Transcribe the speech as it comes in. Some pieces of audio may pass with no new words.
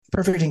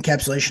perfect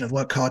encapsulation of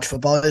what college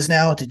football is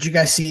now. Did you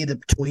guys see the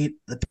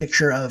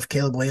picture of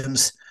Caleb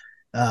Williams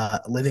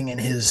living in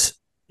his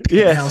penthouse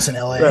Yes, in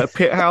LA? the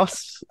pit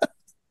house,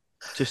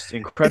 just It's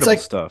incredible like,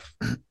 stuff.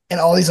 and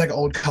all these like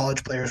old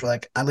college players were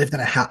like, I lived in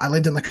a house. I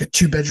lived in like a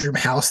 2 bedroom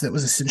house that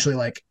was essentially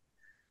like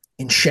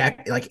in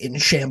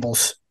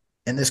shambles,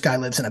 and this guy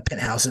lives in a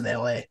penthouse in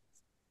LA.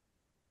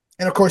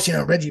 And of course,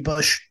 Reggie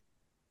Bush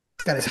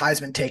got his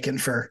Heisman taken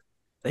for,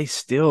 They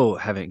still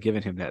haven't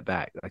given him that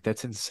back. Like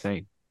that's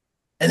insane.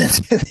 and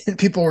then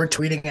people were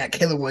tweeting at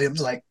Caleb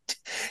Williams like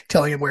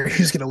telling him where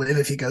he's going to live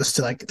if he goes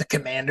to like the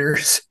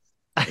Commanders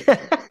or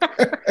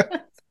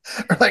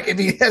like if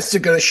he has to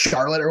go to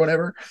Charlotte or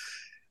whatever.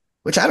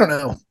 Which I don't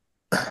know.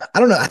 I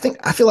don't know.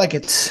 I feel like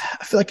it's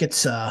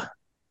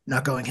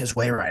not going his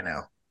way right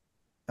now.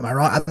 Am I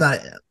wrong? I'm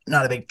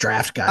not a big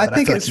draft guy, I but I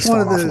think feel like it's he's one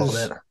fallen of off a little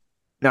those. bit.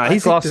 No, I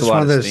he's think lost this a is one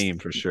lot of of those. steam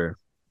for sure.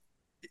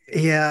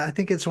 Yeah, I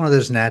think it's one of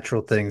those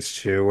natural things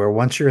too, where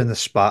once you're in the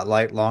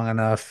spotlight long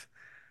enough,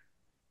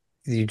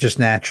 you just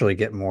naturally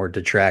get more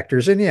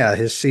detractors. And yeah,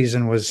 his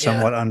season was Yeah,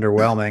 somewhat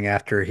underwhelming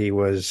after he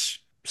was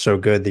so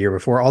good the year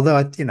before. Although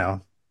I think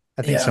some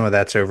yeah. of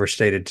that's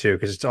overstated too,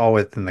 because it's all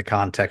within the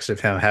context of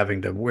him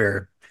having to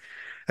wear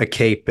a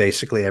cape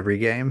basically every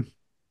game.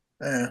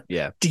 Uh,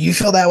 Yeah. do you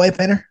feel that way,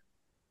 Painter?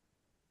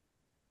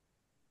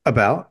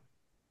 About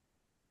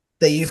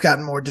That you've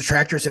gotten more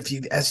detractors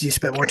as you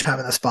spent more time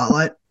in the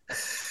spotlight?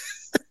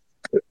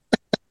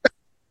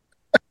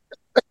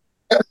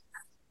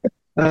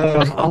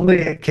 only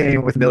it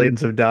came with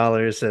millions of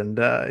dollars, and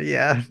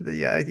yeah,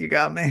 you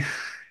got me,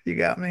 you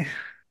got me.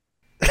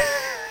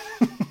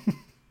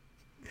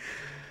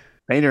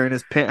 Painter in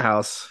his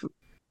penthouse.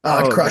 Oh,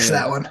 I Oh crushed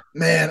man. that one,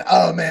 man.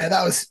 Oh man,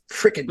 that was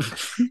freaking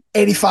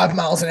 85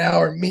 miles an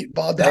hour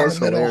meatball That down the was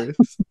middle.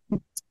 hilarious.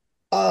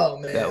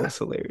 Oh That man, was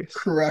hilarious.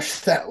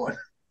 crushed that one.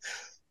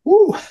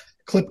 Woo!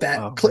 Clip that.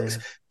 Oh Clip. man.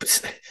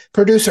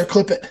 Producer,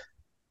 clip it.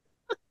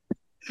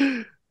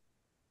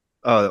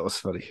 Oh, that was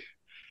funny.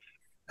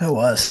 It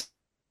was.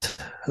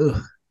 Ooh.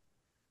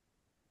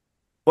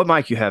 What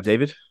mic you have,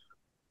 David?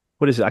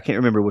 What is it? I can't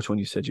remember which one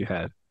you said you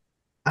had.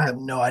 I have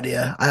no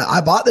idea.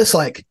 I bought this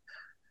like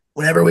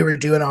whenever we were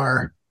doing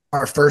our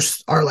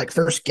first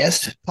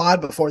guest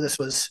pod before this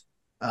was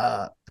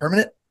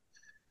permanent.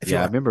 If you Yeah,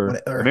 I want,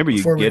 remember. I or remember you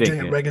before we were getting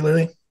doing it it.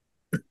 regularly,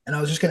 and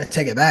I was just gonna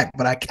take it back,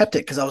 but I kept it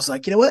because I was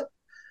like, you know what?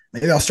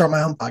 Maybe I'll start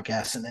my own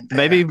podcast. And then Painter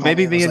called me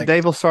Maybe and me was and like,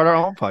 Dave will start our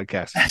own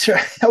podcast. "That's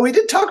right. We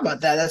did talk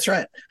about that. That's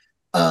right."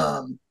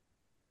 Um,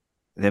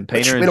 And then which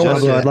Painter we and don't want to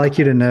Pablo, do I'd Justin that. like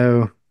you to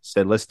know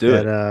said, "Let's do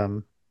that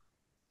it."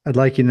 I'd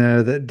like you to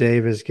know that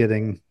Dave is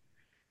getting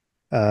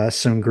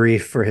some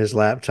grief for his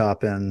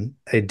laptop in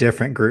a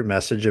different group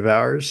message of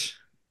ours.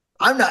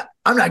 I'm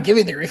not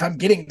giving the grief. I'm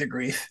getting the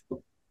grief.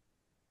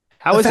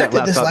 How The is that fact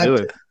that this laptop doing?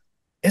 laptop,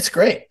 it's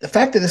great. The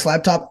fact that this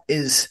laptop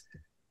is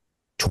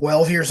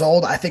 12 years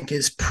old, I think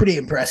is pretty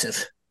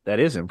impressive. That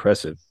is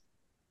impressive.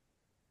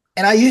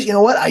 And you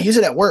know what? I use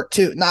it at work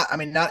too. It's not my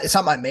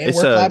main work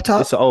It's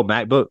laptop. an old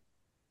MacBook.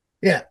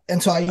 Yeah.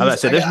 And so I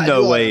said, there's I do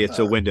no a lot way of, it's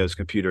a Windows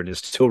computer and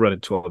it's still running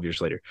 12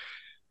 years later.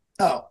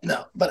 oh,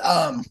 no, but,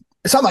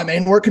 it's not my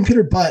main work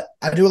computer, but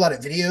I do a lot of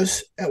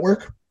videos at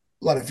work,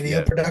 a lot of video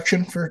Yeah,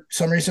 production for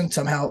some reason.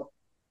 Somehow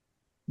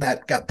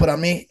that got put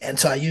on me. And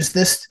so I use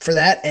this for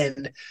that.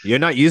 And you're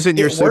not using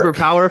your it worked.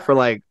 superpower for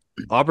like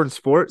Auburn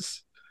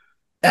sports.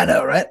 I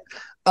know, right?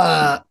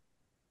 Uh,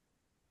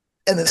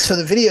 so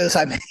the videos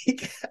I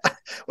make,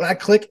 when I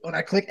click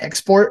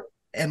export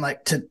and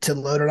like to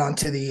load it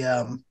onto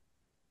the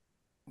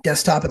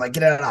desktop and like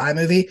get it out of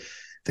iMovie,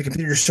 the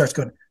computer just starts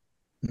going,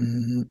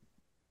 mm,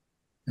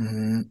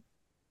 mm,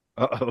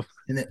 Uh-oh.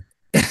 and it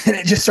and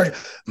it just starts,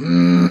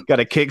 mm, Got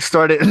to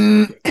kickstart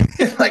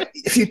it. like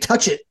if you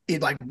touch it,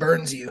 it like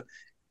burns you.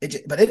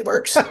 But it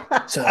works.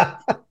 So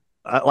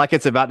Like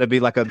it's about to be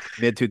like a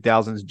mid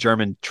 2000s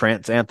German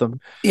trance anthem.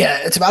 yeah,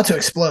 it's about to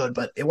explode,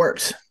 but it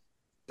works.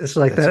 It's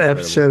like That's that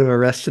incredible. episode of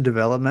Arrested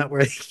Development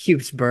where he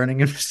keeps burning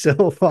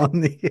himself Oh,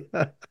 the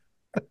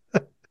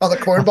on the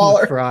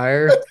cornballer.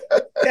 fryer.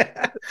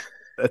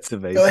 That's Go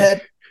amazing.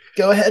 ahead.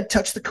 Go ahead.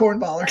 Touch the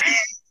cornballer.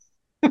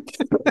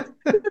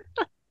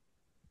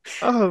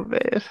 Oh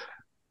man.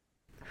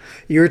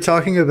 You were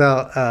talking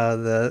about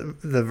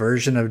the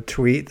version of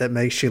tweet that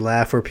makes you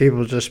laugh where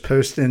people just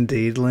post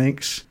Indeed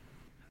links.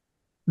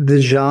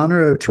 The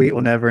genre of tweet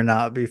will never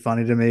not be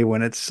funny to me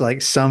when it's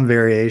like some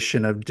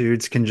variation of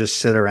dudes can just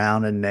sit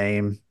around and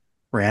name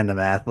random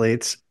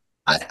athletes.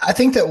 I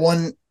think that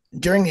one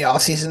during the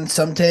off season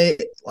someday,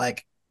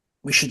 like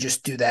we should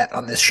just do that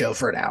on this show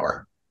for an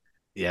hour.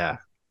 Yeah.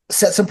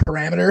 Set some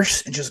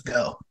parameters and just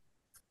go.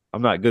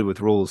 I'm not good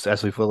with rules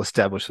as we've well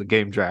established the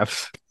game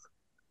drafts.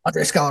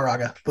 Andre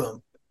Scalaraga,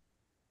 boom.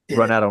 Did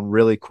Run it. out them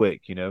really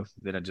quick, you know.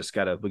 Then I just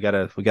we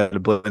gotta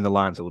blend the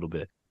lines a little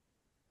bit.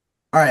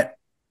 All right.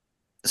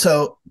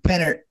 So,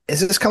 Painter, Is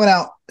this coming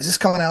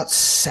out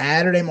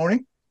Saturday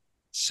morning?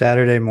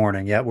 Saturday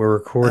morning. Yeah, we're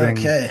recording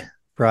Okay.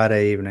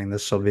 Friday evening.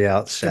 This will be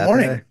out Good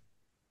morning. Saturday.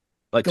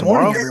 Like Good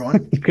morning, tomorrow?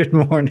 everyone. Good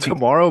morning.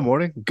 Tomorrow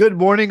morning? Good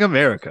morning,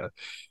 America.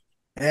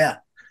 Yeah.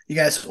 You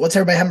guys, what's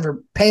everybody having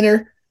for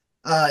Painter?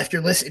 If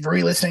you're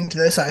re-listening to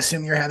this, I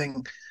assume you're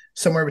having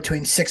somewhere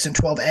between 6 and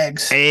 12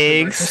 eggs.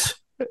 Eggs.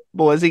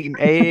 Boys eating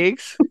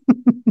eggs.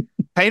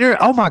 Painter.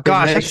 Oh my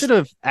gosh, I should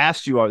have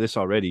asked you all this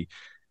already.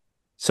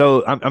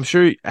 So I'm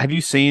sure. Have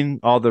you seen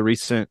all the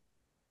recent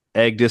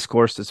egg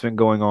discourse that's been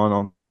going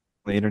on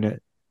the internet?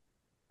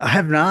 I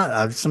have not.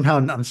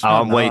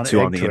 I'm way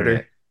too on the Twitter.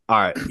 internet. All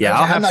right. Yeah,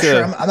 I'm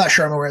not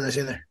sure I'm aware of this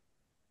either.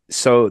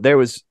 So there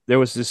was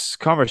this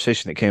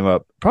conversation that came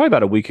up probably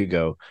about a week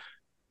ago,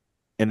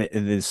 and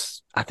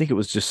this, I think it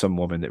was just some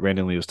woman that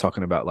randomly was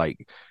talking about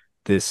like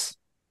this,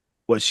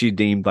 what she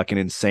deemed like an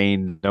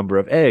insane number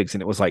of eggs,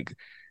 and it was like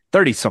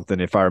 30 something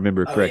if I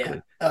remember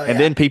correctly. And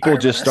then people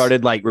just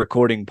started like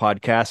recording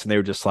podcasts, and they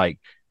were just like,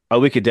 "Oh,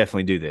 we could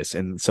definitely do this."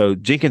 And so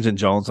Jenkins and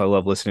Jones, I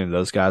love listening to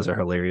those guys; they're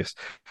hilarious,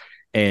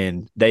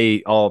 and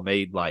they all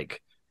made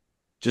like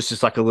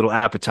just like a little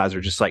appetizer,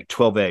 just like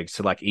 12 eggs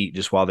to like eat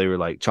just while they were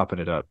like chopping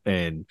it up.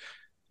 And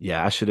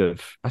yeah, I should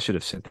have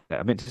sent that.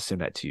 I meant to send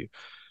that to you.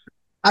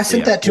 I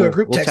sent that to a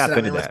group text that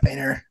I'm in with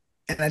Painter,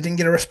 and I didn't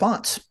get a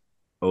response.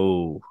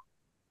 Oh,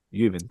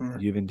 you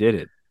even did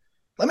it.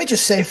 Let me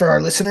just say for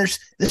our listeners,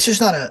 this is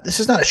not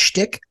a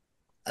shtick.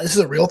 This is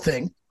a real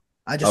thing.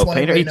 I just want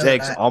Painter to eats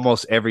eggs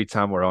almost every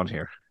time we're on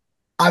here.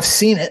 I've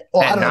seen it.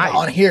 Well, I don't know about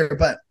on here,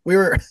 but we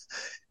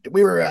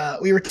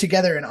were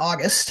together in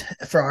August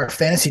for our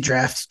fantasy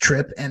draft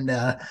trip, and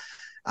I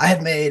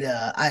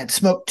had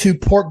smoked 2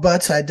 pork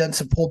butts. I had done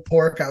some pulled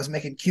pork. I was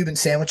making Cuban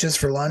sandwiches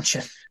for lunch,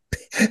 and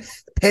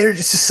Painter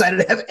just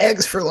decided to have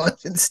eggs for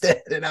lunch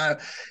instead. And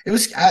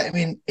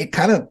it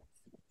kind of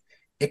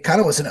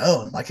was an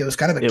own. Like, it was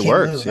kind of a king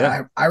move.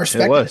 Yeah. I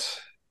respect it.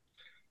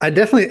 I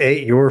definitely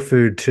ate your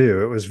food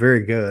too. It was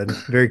very good.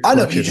 Very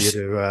clutch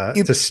of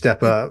you to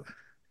step up.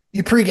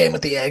 You pregame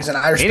with the eggs, and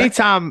I respect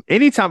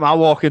anytime I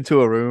walk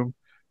into a room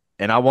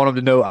and I want them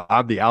to know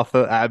I'm the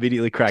alpha, I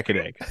immediately crack an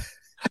egg.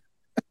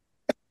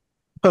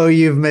 Oh,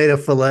 you've made a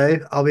fillet?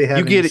 I'll be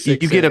having you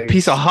get a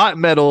piece of hot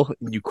metal,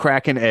 and you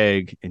crack an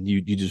egg, and you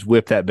just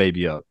whip that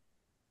baby up.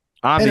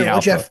 I'm the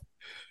alpha.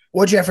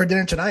 What'd you have for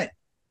dinner tonight?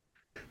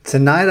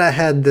 Tonight I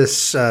had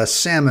this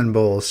salmon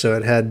bowl, so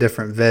it had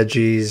different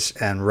veggies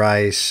and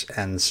rice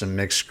and some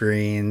mixed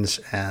greens,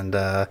 and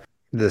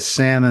the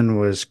salmon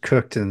was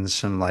cooked in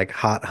some like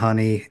hot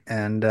honey,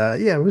 and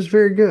it was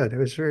very good. It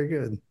was very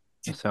good.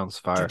 That sounds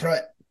fire. Did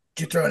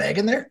you throw an egg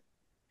in there?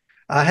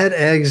 I had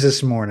eggs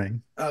this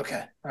morning.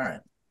 Okay, all right.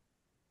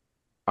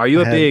 Are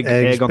you a big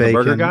egg on the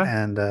burger guy?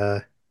 And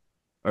or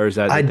is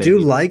that I do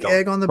like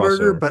egg on the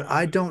burger, but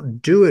I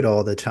don't do it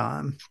all the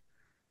time.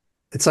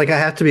 It's like I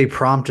have to be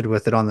prompted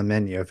with it on the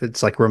menu. If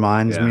it's like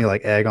reminds me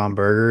like egg on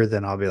burger,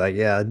 then I'll be like,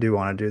 yeah, I do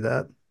want to do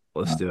that.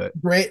 Let's do it.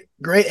 Great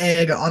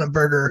egg on a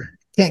burger.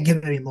 Can't get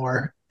it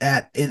anymore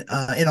in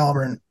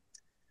Auburn.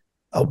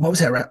 Oh, what was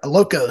that?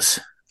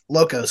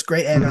 Locos.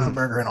 Great egg on a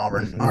burger in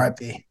Auburn. Mm-hmm.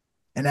 R.I.P.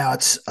 And now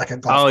it's like a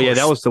golf course. Yeah,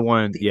 that was the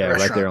one. Yeah,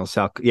 restaurant. Right there on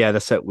South. Yeah,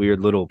 that's that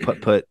weird little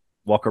putt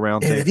walk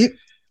around thing.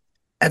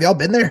 Have y'all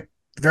been there?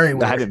 Very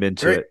weird. I haven't been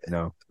to it.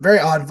 No. Very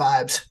odd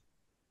vibes.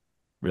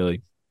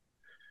 Really.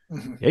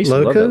 Mm-hmm. Yeah, I used to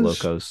love that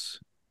Locos.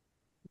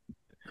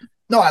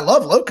 No, I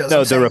love Locos.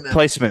 No, the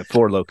replacement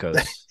for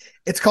Locos.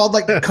 It's called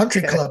like the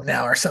Country Club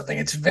now or something.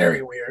 It's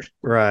very weird.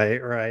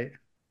 Right.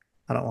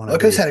 I don't want to.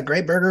 Locos had a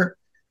great burger,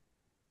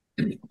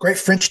 great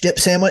French dip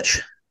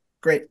sandwich,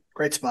 great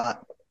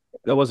spot.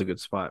 That was a good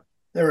spot.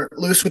 They were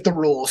loose with the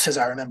rules, as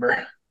I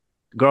remember.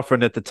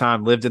 Girlfriend at the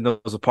time lived in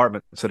those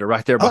apartments that are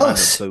right there behind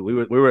us, so we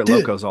were at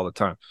Locos all the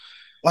time.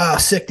 Wow,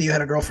 sick that you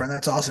had a girlfriend.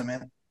 That's awesome,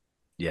 man.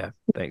 Yeah,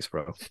 thanks,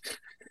 bro.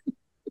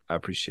 I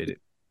appreciate it.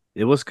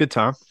 It was a good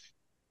time.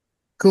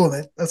 Cool,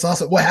 man. That's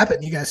awesome. What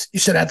happened? You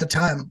said at the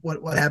time.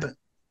 What happened?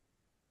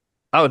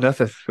 Oh,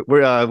 nothing. We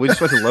just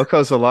went to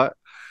Locos a lot.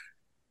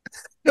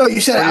 No,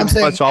 you said I'm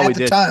saying at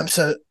the time.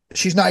 So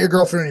she's not your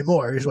girlfriend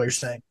anymore. Is what you're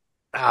saying.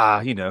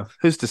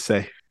 Who's to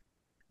say?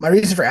 My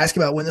reason for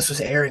asking about when this was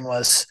airing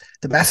was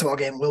the basketball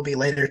game will be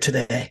later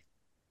today.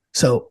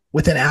 So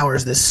within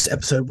hours, this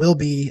episode will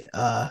be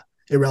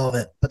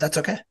irrelevant, but that's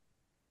okay.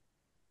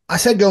 I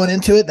said going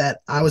into it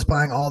that I was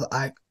buying all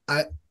the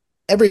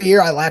every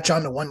year I latch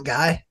on to one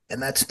guy,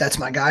 and that's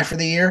my guy for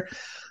the year.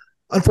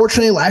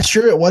 Unfortunately, last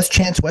year it was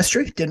Chance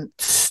Westry.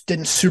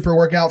 Didn't super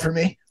work out for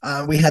me.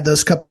 We had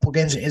those couple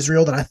games in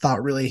Israel that I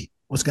thought really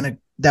was gonna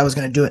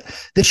do it.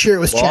 This year it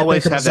was. We'll Chad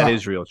always Baker have Mazzara. That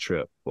Israel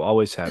trip. We'll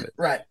always have it.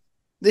 Right.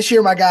 This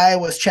year my guy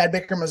was Chad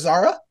Baker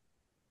Mazzara,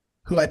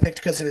 who I picked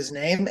because of his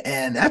name,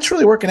 and that's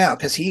really working out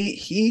because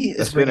he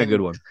has been a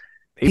good one.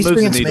 He's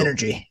bringing some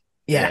energy.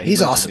 Yeah,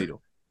 he's awesome.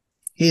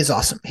 He is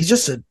awesome.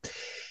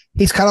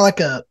 He's kind of like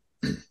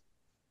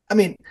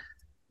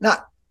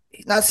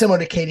not similar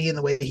to KD in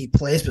the way he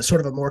plays, but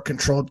sort of a more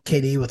controlled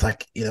KD with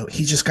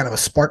he's just kind of a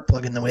spark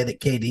plug in the way that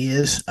KD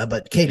is.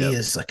 But KD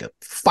is like a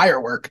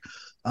firework,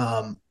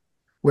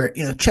 where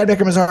Chad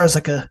Baker Mazzara is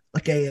like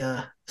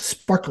a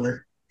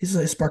sparkler. He's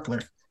a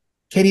sparkler.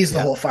 KD's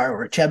the whole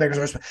firework. Chad Baker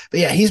Mazzara, but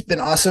yeah, he's been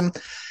awesome.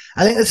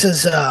 I think this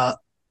is the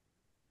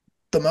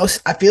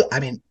most. I feel. I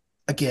mean,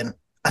 again,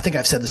 I think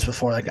I've said this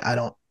before. Like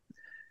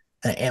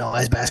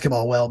analyze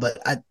basketball well, but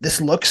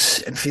this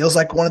looks and feels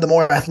like one of the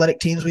more athletic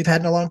teams we've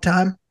had in a long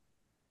time.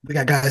 We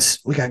got guys.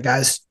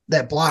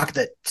 That block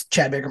that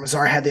Chad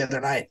Baker-Mazar had the other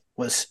night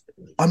was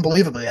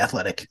unbelievably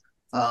athletic.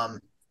 I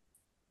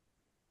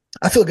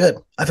feel good.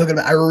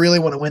 I really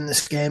want to win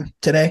this game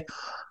today.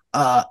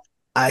 I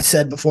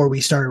said before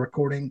we started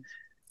recording,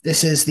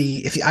 this is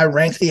if I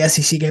rank the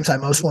SEC games I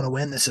most want to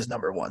win, this is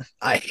number one.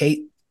 I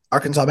hate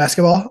Arkansas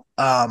basketball.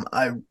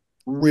 I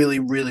really,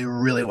 really,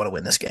 really want to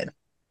win this game.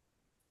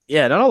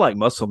 Yeah, and I don't like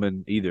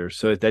Musselman either,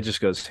 so that just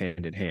goes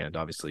hand in hand.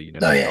 Obviously,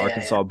 the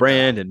Arkansas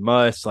brand and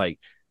Muss, like,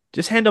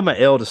 just hand them an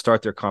L to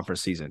start their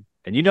conference season,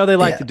 and they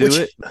like to do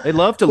it. They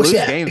love to lose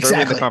games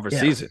early in the conference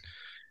season,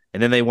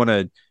 and then they want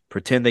to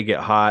pretend they get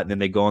hot, and then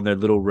they go on their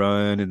little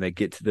run, and they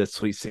get to the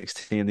Sweet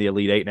 16, the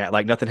Elite Eight, and act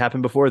like nothing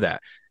happened before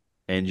that.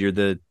 And you're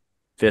the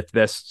fifth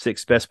best,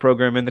 sixth best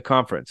program in the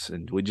conference,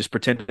 and we just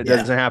pretend it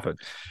doesn't happen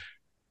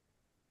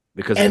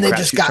because of the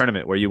crapshoot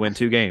tournament where you win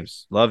 2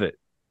 games. Love it.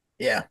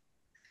 Yeah.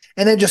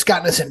 And they've just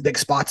gotten us in big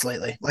spots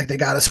lately. Like they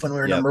got us when we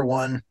were number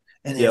one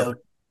and,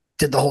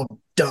 did the whole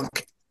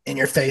dunk in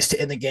your face to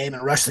end the game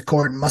and rush the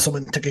court, and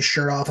Musselman took his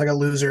shirt off like a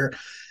loser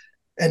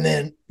and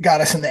then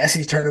got us in the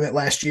SEC tournament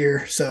last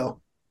year.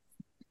 So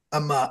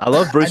I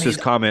love Bruce's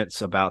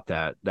comments about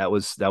that. That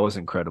was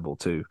incredible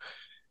too.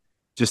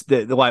 Just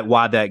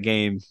why that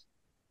game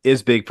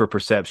is big for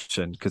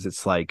perception, because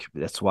it's like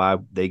that's why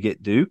they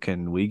get Duke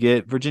and we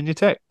get Virginia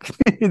Tech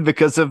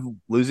because of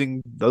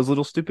losing those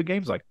little stupid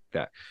games like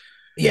that.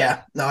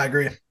 Yeah, no, I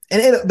agree.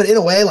 But in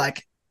a way,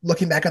 like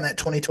looking back on that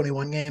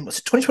 2021 game, was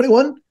it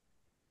 2021?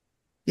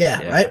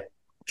 Yeah, right.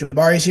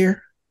 Jabari's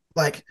here.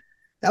 Like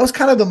that was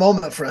kind of the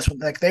moment for us when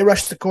like they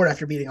rushed the court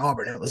after beating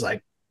Auburn. It was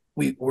like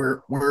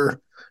we're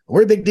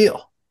a big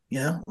deal.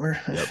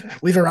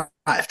 We've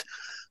arrived.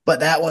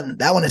 But that one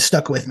has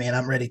stuck with me, and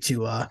I'm ready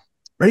to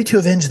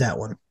avenge that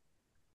one.